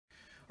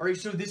Alright,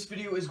 so this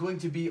video is going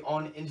to be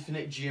on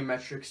infinite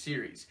geometric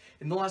series.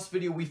 In the last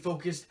video, we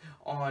focused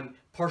on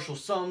partial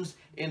sums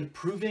and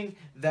proving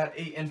that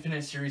an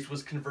infinite series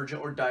was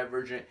convergent or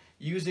divergent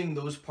using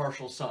those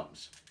partial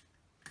sums.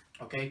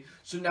 Okay,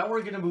 so now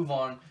we're going to move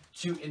on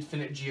to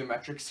infinite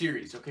geometric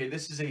series. Okay,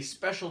 this is a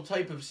special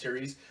type of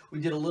series. We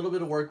did a little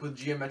bit of work with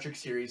geometric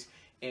series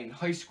in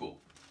high school.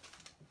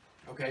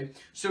 Okay,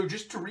 so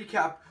just to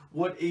recap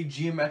what a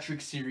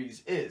geometric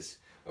series is.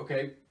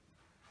 Okay,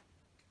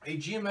 a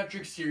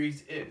geometric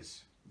series is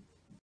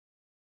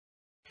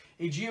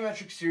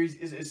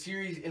a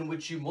series in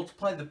which you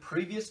multiply the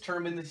previous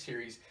term in the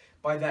series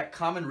by that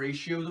common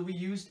ratio that we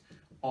used,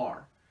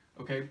 r.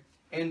 Okay,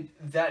 and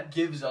that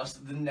gives us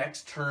the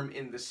next term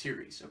in the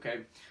series. Okay,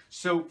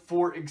 so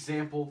for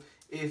example,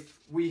 if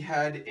we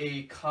had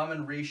a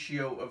common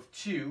ratio of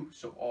 2,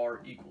 so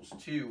r equals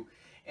 2,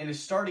 and a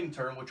starting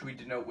term, which we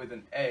denote with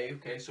an a,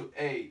 okay, so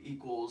a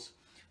equals,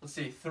 let's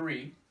say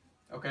 3,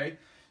 okay,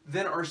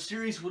 then our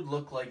series would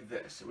look like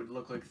this. It would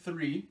look like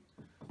 3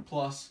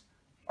 plus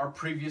our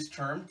previous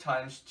term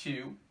times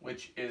 2,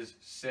 which is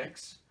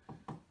 6,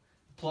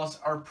 plus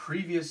our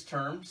previous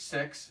term,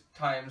 6,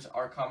 times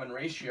our common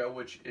ratio,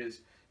 which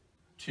is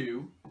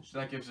 2, so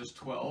that gives us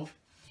 12,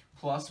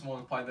 plus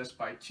multiply this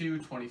by 2,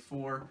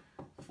 24,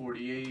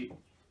 48,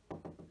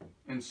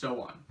 and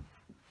so on.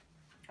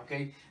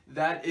 Okay,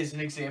 that is an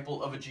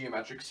example of a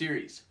geometric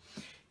series.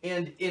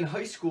 And in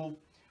high school,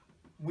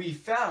 we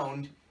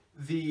found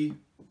the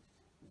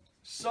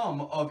sum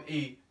of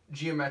a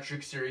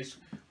geometric series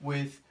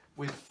with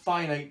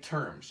finite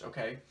terms,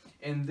 okay?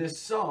 And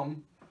this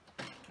sum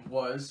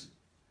was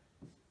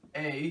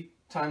a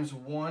times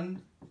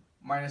 1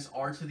 minus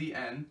r to the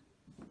n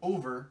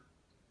over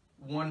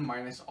 1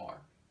 minus r,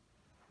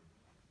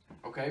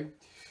 okay?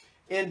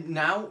 And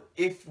now,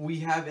 if we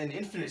have an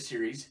infinite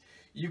series,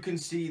 you can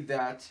see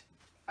that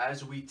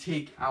as we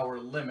take our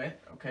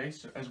limit, okay,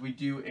 so as we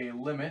do a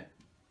limit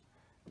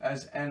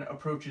as n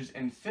approaches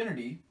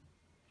infinity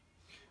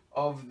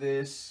of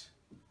this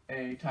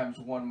a times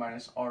 1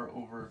 minus r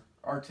over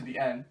r to the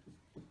n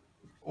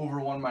over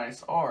 1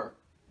 minus r,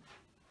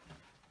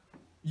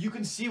 you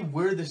can see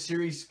where the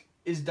series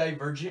is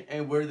divergent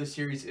and where the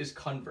series is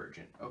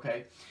convergent,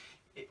 okay?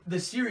 The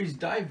series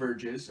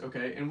diverges,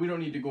 okay, and we don't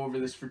need to go over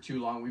this for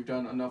too long. We've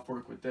done enough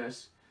work with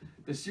this.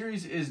 The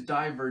series is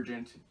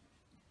divergent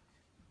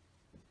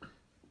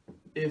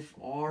if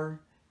r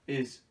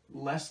is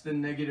less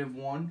than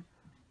 -1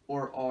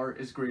 or r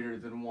is greater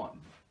than 1.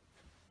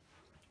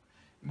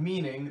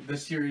 Meaning the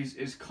series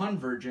is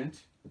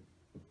convergent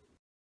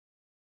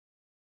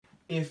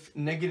if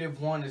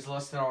 -1 is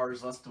less than r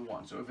is less than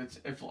 1. So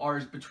if r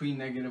is between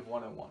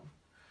 -1 and 1.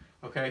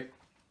 Okay?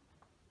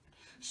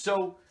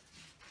 So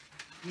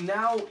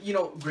now,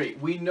 great.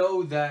 We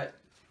know that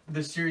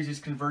the series is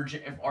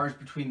convergent if r is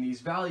between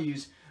these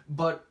values,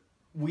 but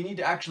we need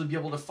to actually be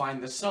able to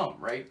find the sum,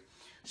 right?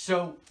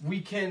 So we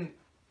can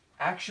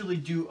actually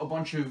do a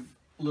bunch of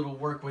little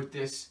work with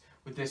this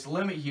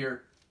limit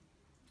here,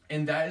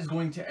 and that is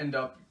going to end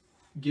up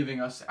giving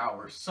us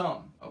our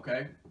sum,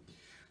 okay?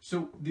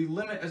 So the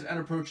limit as n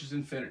approaches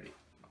infinity,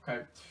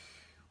 okay?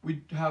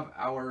 We have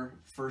our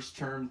first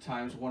term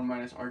times 1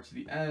 minus r to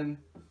the n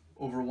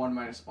over 1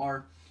 minus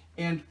r.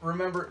 And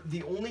remember,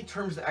 the only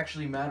terms that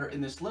actually matter in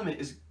this limit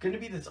is going to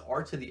be this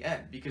r to the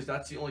n, because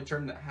that's the only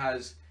term that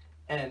has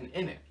n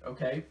in it,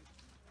 okay?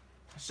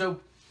 So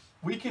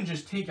we can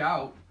just take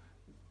out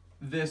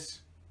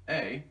this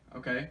a,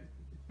 okay?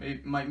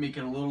 It might make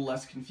it a little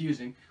less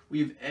confusing. We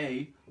have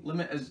a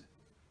limit as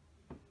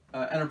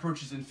n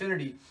approaches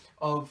infinity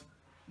of,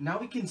 now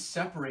we can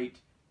separate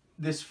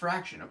this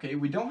fraction, okay?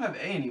 We don't have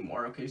a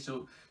anymore, okay?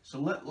 So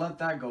let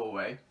that go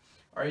away,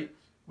 all right?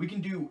 We can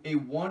do a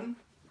 1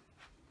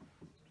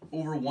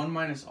 over 1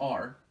 minus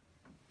r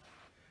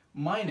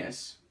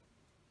minus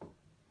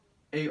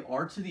a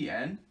r to the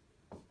n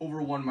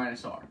over 1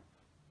 minus r,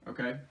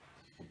 okay?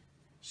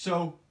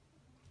 So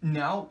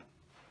now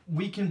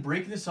we can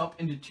break this up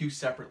into two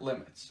separate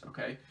limits,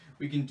 okay?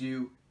 We can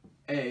do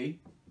a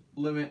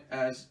limit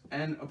as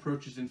n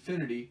approaches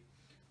infinity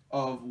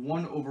of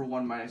 1 over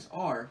 1 minus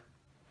r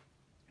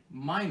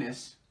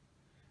minus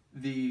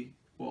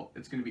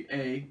it's going to be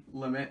a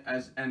limit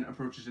as n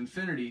approaches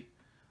infinity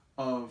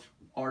of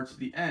r to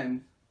the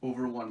n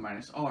over 1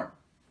 minus r.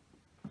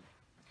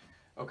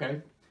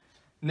 Okay?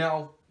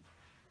 Now,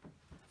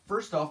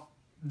 first off,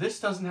 this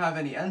doesn't have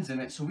any n's in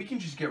it, so we can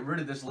just get rid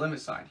of this limit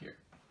sign here.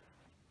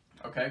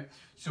 Okay?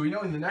 So we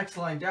know in the next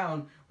line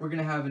down, we're going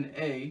to have an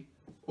a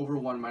over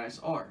 1 minus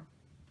r.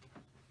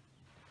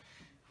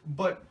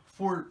 But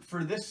for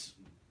this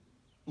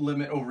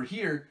limit over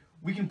here,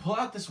 we can pull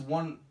out this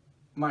 1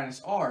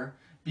 minus r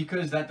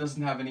because that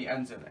doesn't have any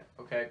n's in it.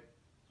 Okay?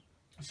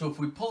 So if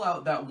we pull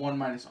out that 1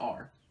 minus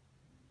r,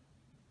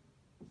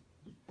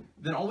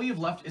 then all we have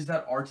left is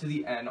that r to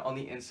the n on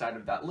the inside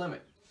of that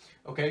limit.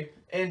 Okay?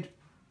 And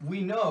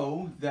we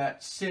know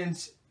that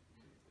since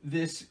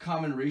this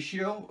common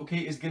ratio,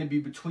 okay, is going to be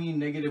between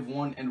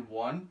 -1 and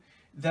 1,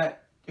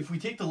 that if we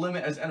take the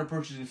limit as n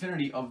approaches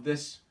infinity of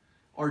this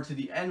r to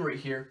the n right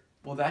here,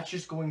 well, that's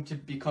just going to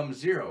become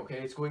 0, okay?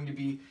 It's going to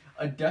be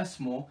a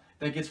decimal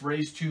that gets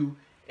raised to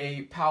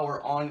a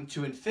power on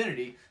to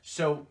infinity,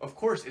 so of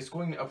course it's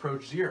going to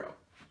approach 0.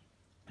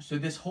 So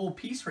this whole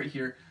piece right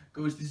here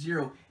goes to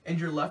 0, and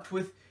you're left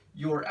with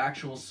your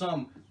actual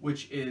sum,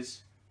 which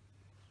is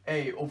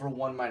a over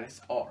 1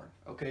 minus r,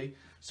 okay?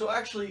 So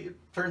actually,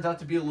 it turns out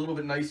to be a little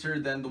bit nicer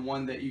than the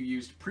one that you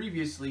used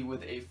previously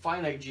with a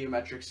finite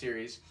geometric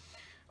series,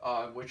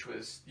 which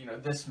was, you know,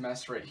 this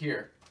mess right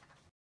here.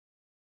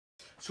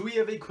 So we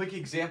have a quick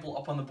example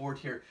up on the board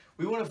here.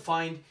 We want to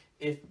find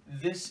if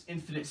this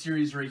infinite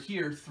series right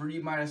here, 3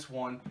 minus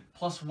 1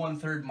 plus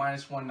 1/3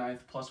 minus 1/9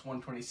 plus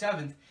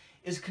 1/27,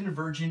 is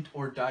convergent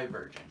or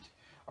divergent.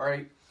 All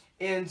right,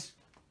 and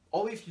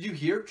all we have to do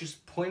here,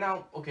 just point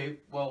out, okay,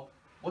 well,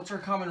 what's our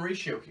common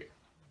ratio here?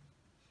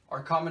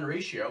 Our common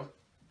ratio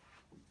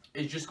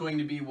is just going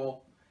to be,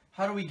 well,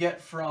 how do we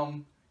get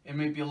from, it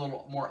may be a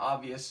little more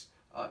obvious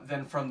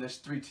than from this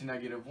 3 to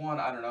 -1,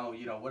 I don't know,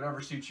 you know, whatever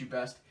suits you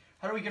best.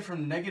 How do we get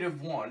from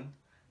 -1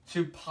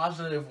 to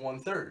positive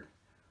 1/3?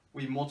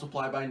 We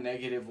multiply by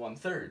negative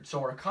 1/3. So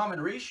our common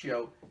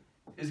ratio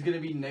is going to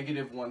be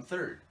negative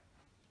 1/3.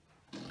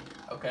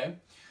 Okay?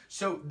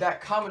 So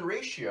that common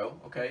ratio,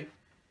 okay,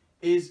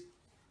 is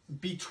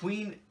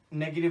between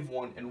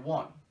 -1 and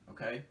 1.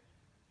 Okay?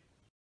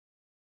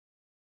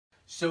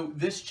 So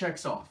this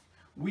checks off.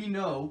 We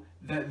know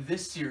that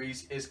this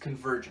series is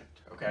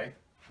convergent. Okay?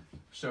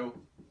 So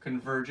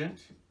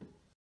convergent.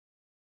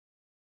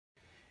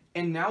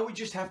 And now we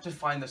just have to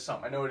find the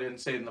sum. I know I didn't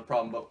say it in the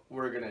problem, but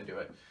we're going to do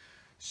it.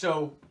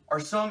 So our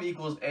sum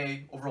equals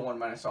a over 1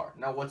 minus r.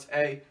 Now what's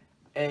a?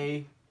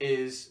 A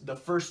is the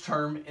first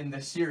term in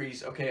the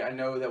series. Okay, I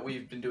know that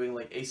we've been doing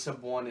like a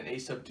sub 1 and a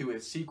sub 2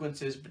 as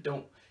sequences, but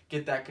don't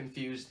get that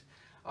confused.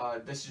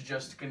 This is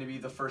just going to be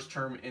the first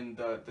term in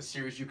the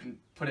series. You can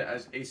put it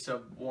as a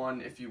sub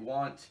 1 if you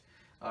want.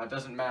 It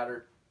doesn't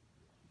matter.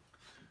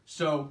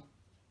 So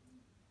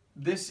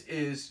this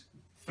is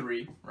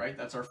 3, right?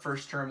 That's our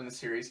first term in the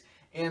series.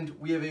 And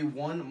we have a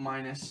 1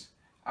 minus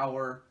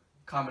our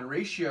common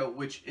ratio,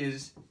 which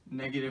is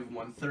negative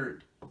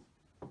 1/3.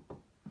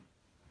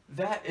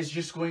 That is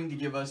just going to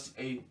give us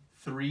a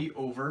 3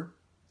 over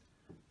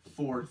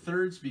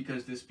 4/3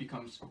 because this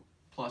becomes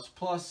plus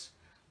plus,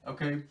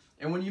 okay?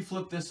 And when you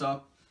flip this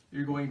up,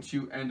 you're going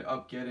to end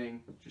up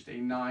getting just a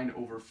 9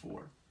 over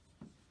 4.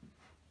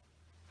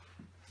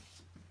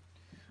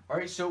 All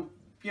right, so,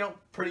 you know,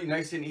 pretty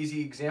nice and easy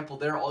example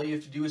there. All you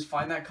have to do is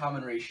find that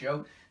common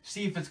ratio,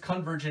 see if it's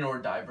convergent or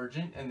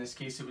divergent. In this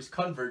case, it was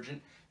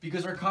convergent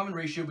because our common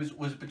ratio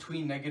was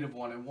between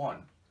 -1 and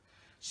 1.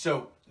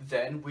 So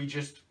then we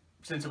just,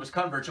 since it was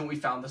convergent, we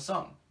found the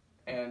sum,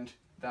 and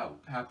that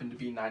happened to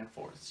be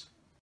 9/4.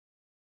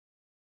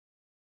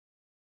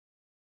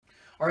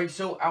 All right,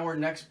 so our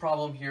next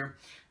problem here,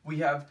 we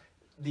have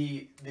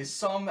the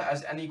sum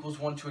as n equals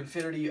 1 to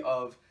infinity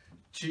of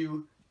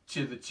 2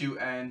 to the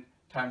 2n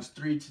times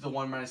 3 to the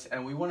 1 minus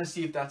n. We want to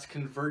see if that's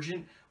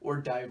convergent or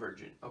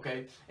divergent,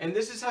 okay? And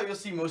this is how you'll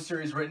see most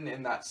series written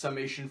in that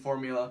summation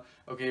formula,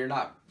 okay? You're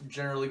not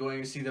generally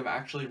going to see them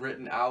actually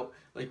written out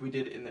like we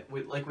did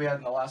like we had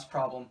in the last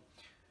problem.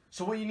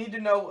 So what you need to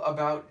know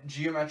about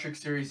geometric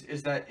series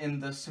is that in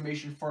the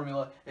summation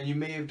formula, and you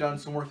may have done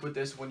some work with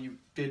this when you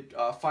did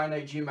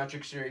finite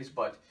geometric series,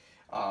 but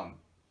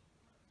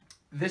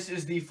this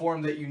is the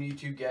form that you need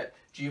to get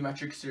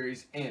geometric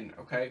series in,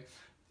 okay?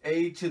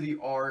 A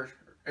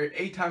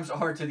times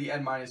r to the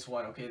n minus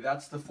 1, okay?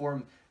 That's the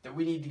form that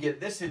we need to get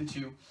this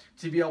into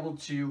to be able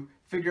to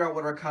figure out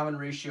what our common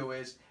ratio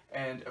is,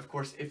 and of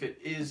course if it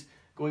is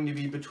going to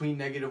be between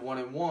 -1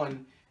 and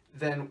 1,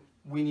 then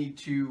we need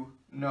to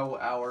know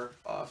our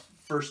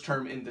first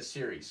term in the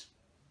series.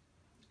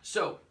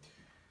 So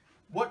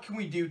what can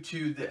we do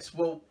to this?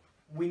 Well,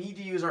 we need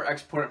to use our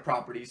exponent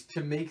properties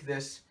to make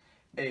this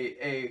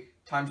a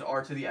times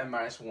r to the n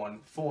minus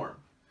 1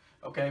 form,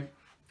 okay?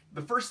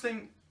 The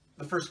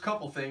first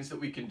couple things that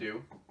we can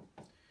do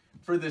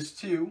for this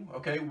 2,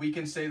 okay, we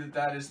can say that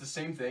that is the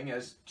same thing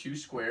as 2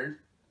 squared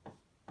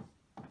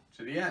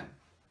to the n,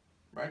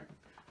 right?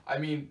 I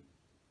mean,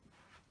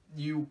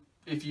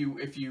 if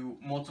you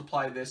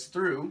multiply this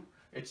through,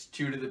 it's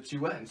 2 to the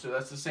 2n, so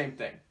that's the same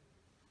thing,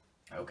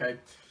 okay?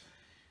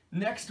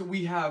 Next,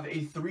 we have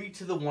a 3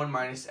 to the 1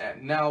 minus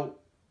n. Now,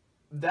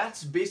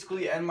 that's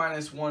basically n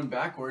minus 1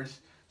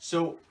 backwards,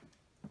 so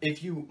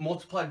if you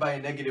multiply by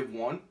a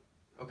 -1,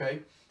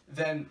 okay,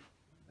 then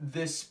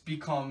this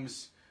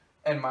becomes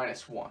n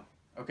minus 1,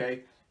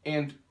 okay?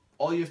 And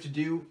all you have to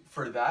do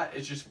for that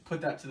is just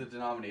put that to the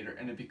denominator,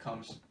 and it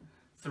becomes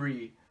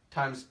 3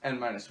 times n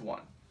minus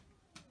 1.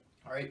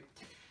 All right,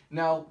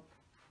 now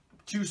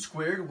 2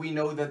 squared, we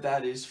know that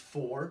that is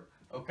 4,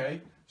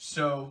 okay?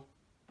 So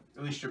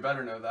at least you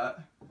better know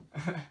that.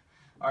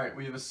 All right,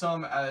 we have a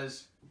sum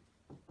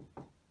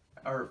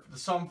the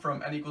sum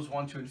from n equals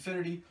 1 to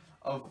infinity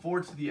of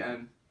 4 to the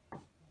n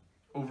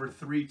over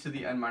 3 to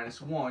the n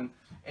minus 1,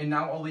 and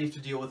now all we have to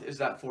deal with is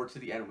that 4 to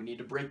the n. We need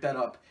to break that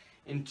up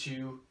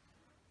into,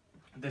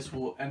 this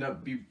will end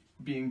up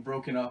being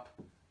broken up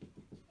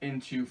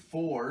into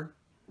 4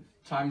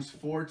 times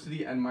 4 to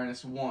the n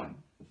minus 1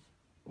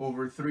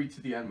 over 3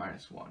 to the n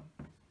minus 1.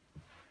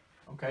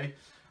 Okay?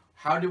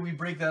 How do we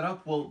break that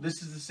up? Well,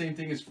 this is the same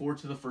thing as 4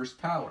 to the first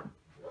power.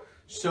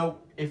 So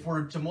if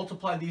we're to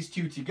multiply these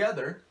two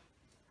together,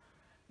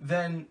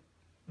 then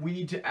we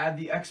need to add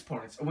the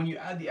exponents. And when you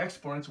add the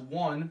exponents,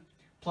 1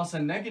 plus a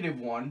negative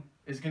 1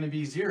 is going to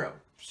be 0.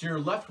 So you're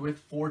left with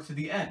 4 to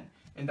the n.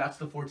 And that's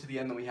the 4 to the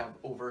n that we have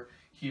over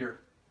here.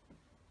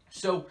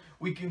 So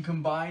we can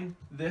combine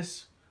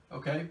this,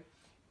 okay,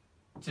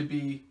 to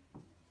be,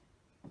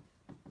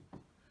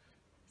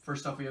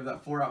 first off we have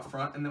that 4 out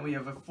front, and then we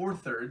have a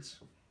 4/3,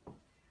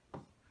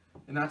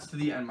 and that's to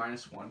the n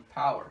minus 1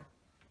 power.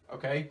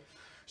 Okay,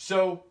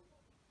 so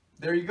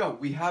there you go.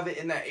 We have it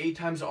in that a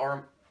times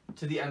r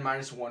to the n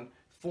minus 1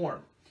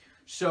 form.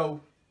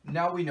 So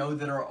now we know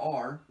that our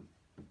r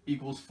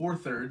equals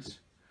 4/3,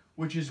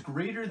 which is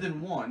greater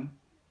than 1,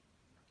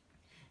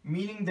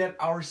 meaning that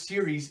our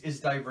series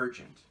is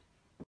divergent.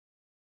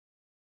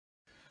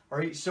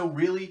 Alright, so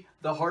really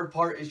the hard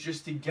part is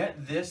just to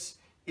get this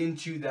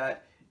into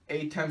that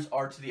a times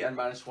r to the n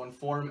minus 1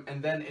 form,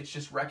 and then it's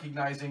just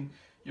recognizing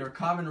your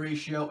common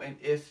ratio and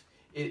if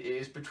it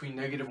is between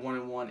 -1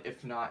 and 1,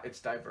 if not, it's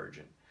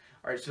divergent.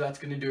 Alright, so that's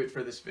going to do it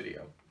for this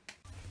video.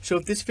 So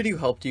if this video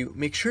helped you,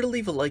 make sure to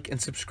leave a like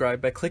and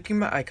subscribe by clicking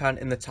my icon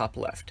in the top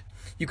left.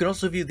 You can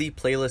also view the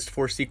playlist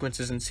for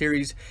sequences and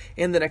series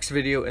and the next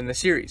video in the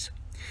series.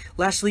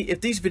 Lastly,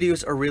 if these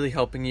videos are really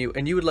helping you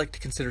and you would like to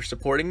consider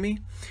supporting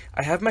me,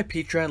 I have my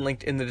Patreon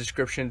linked in the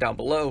description down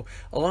below,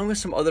 along with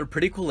some other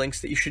pretty cool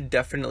links that you should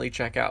definitely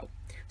check out.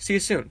 See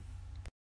you soon.